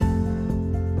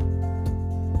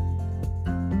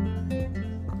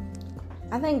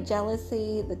I think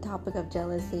jealousy, the topic of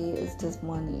jealousy, is just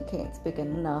one you can't speak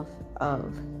enough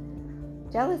of.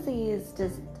 Jealousy is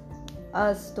just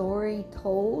a story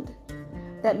told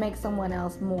that makes someone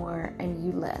else more and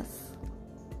you less.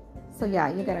 So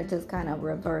yeah, you gotta just kind of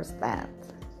reverse that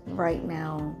right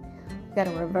now. You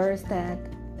gotta reverse that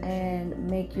and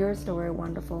make your story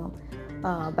wonderful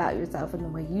about yourself and the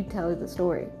way you tell the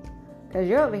story. Because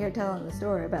you're over here telling the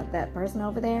story about that person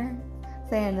over there,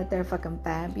 saying that they're fucking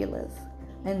fabulous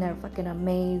and they're fucking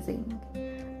amazing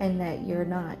and that you're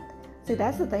not. See,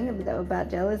 that's the thing about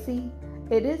jealousy.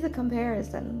 It is a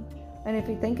comparison. And if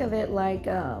you think of it like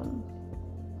an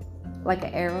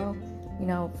arrow,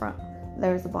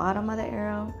 there's the bottom of the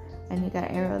arrow and you got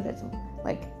an arrow that's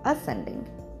like ascending.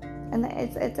 And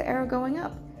it's an arrow going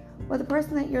up. Well, the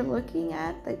person that you're looking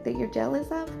at, that you're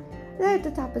jealous of, they're at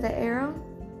the top of the arrow.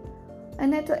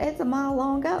 And it's a mile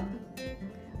long up.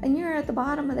 And you're at the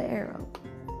bottom of the arrow.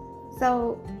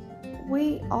 So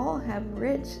we all have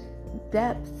rich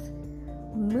depths,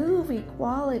 movie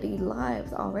quality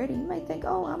lives already. You may think,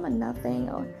 oh, I'm a nothing,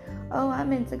 or oh,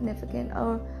 I'm insignificant,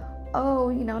 or oh,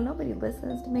 nobody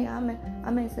listens to me.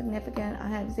 I'm insignificant. I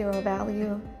have zero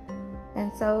value.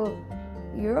 And so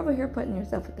you're over here putting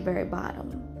yourself at the very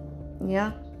bottom.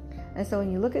 Yeah. And so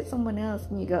when you look at someone else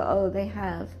and you go, oh, they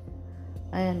have,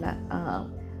 and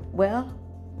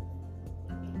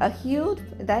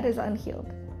that is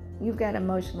unhealed. You've got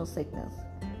emotional sickness.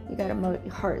 You got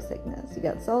heart sickness. You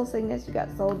got soul sickness. You got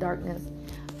soul darkness.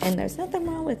 And there's nothing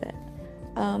wrong with it.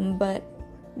 But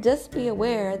just be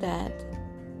aware that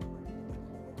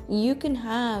you can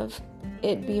have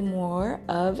it be more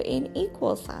of an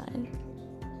equal sign.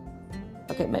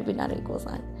 Okay, maybe not equal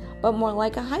sign, but more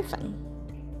like a hyphen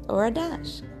or a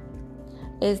dash.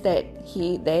 Is that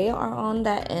they are on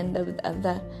that end of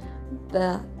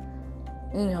the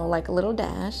like a little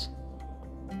dash,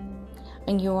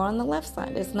 and you're on the left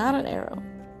side. It's not an arrow.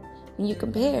 When you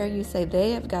compare, you say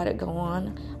they have got it go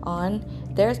on.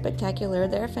 They're spectacular.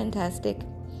 They're fantastic,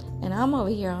 and I'm over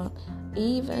here on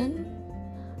even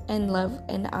and love,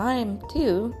 and I'm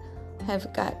too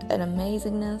have got an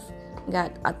amazingness,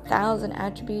 got 1,000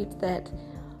 attributes that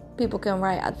people can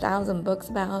write 1,000 books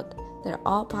about. They're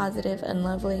all positive and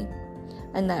lovely,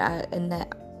 and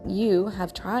that you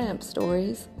have triumph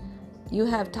stories. You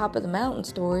have top of the mountain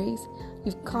stories.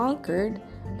 You've conquered,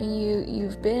 and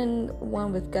you've been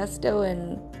one with gusto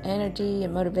and energy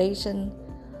and motivation,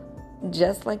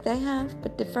 just like they have,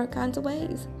 but different kinds of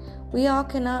ways. We all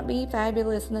cannot be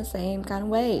fabulous in the same kind of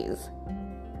ways.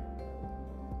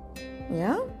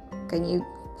 Yeah?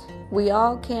 We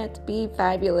all can't be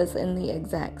fabulous in the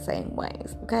exact same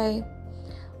ways, okay?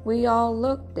 We all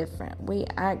look different. We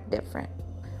act different.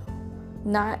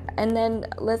 And then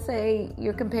let's say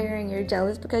you're comparing, you're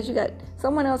jealous because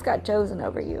someone else got chosen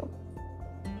over you.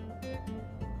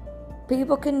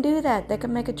 People can do that. They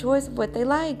can make a choice of what they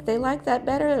like. They like that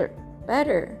better.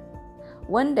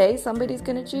 One day somebody's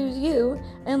going to choose you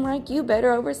and like you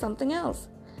better over something else.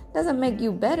 Doesn't make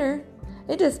you better.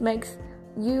 It just makes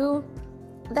you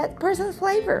that person's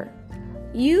flavor.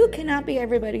 You cannot be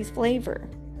everybody's flavor.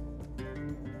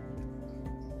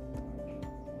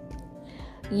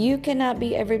 You cannot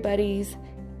be everybody's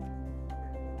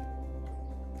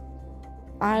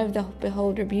eye of the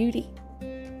beholder beauty.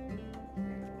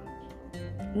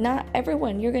 Not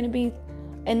everyone. You're going to be,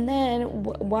 and then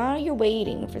while you're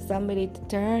waiting for somebody to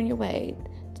turn your way,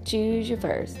 to choose you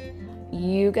first,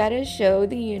 you got to show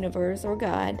the universe or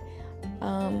God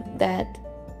that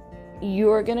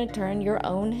you're going to turn your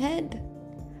own head.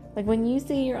 Like when you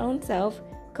see your own self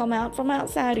come out from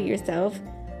outside of yourself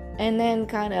and then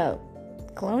kind of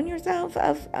clone yourself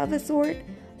of a sort,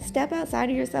 step outside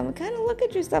of yourself and kind of look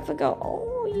at yourself and go,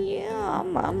 oh yeah,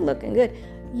 I'm looking good.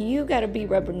 You got to be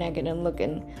rubbernecking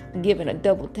and giving a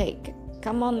double take.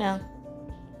 Come on now.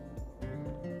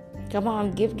 Come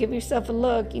on, give yourself a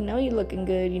look. You know you're looking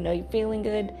good. You know you're feeling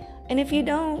good. And if you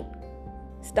don't,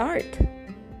 start.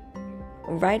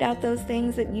 Write out those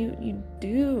things that you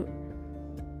do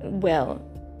well,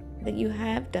 that you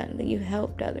have done, that you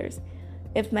helped others.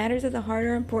 If matters of the heart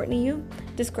are important to you,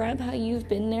 describe how you've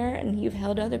been there and you've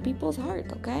held other people's heart,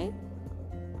 okay?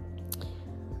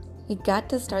 You got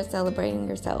to start celebrating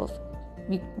yourself.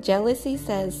 Jealousy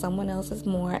says someone else is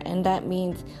more, and that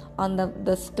means on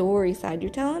the story side,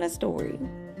 you're telling a story.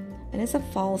 And it's a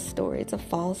false story. It's a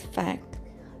false fact.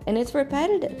 And it's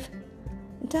repetitive.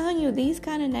 I'm telling you, these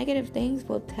kind of negative things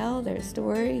will tell their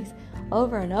stories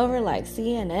over and over like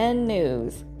CNN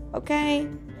News, okay?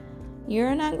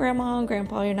 You're not grandma and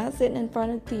grandpa. You're not sitting in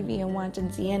front of TV and watching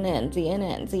CNN.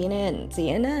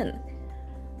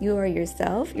 You are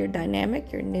yourself. You're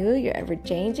dynamic. You're new. You're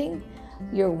ever-changing.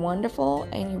 you're wonderful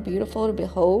and you're beautiful to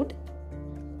behold.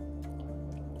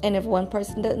 And if one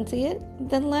person doesn't see it,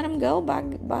 then let them go.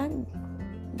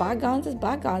 Bygones is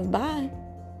bygones. Bye.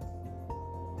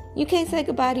 You can't say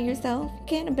goodbye to yourself. You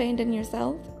can't abandon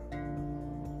yourself.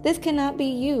 This cannot be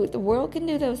you. The world can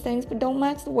do those things, but don't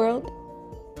match the world.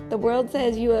 The world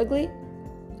says you ugly.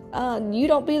 You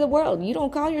don't be the world. You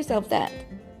don't call yourself that.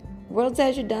 The world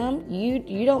says you're dumb.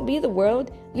 You don't be the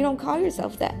world. You don't call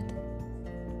yourself that.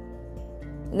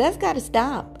 That's got to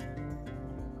stop.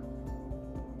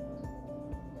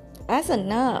 That's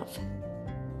enough.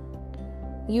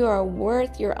 You are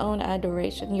worth your own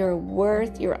adoration. You're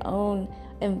worth your own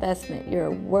investment.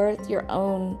 You're worth your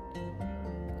own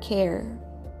care.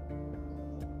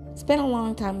 It's been a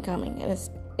long time coming, and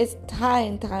it's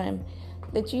time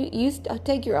that you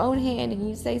take your own hand and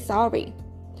you say sorry.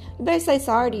 You better say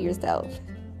sorry to yourself.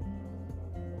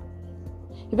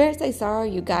 You better say sorry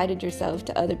you guided yourself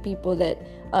to other people that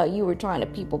you were trying to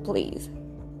people please.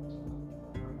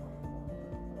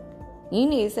 You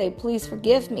need to say, please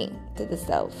forgive me to the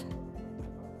self.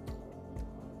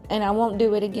 And I won't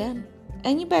do it again.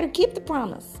 And you better keep the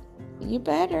promise. You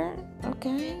better.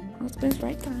 Okay? It's been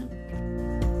break time.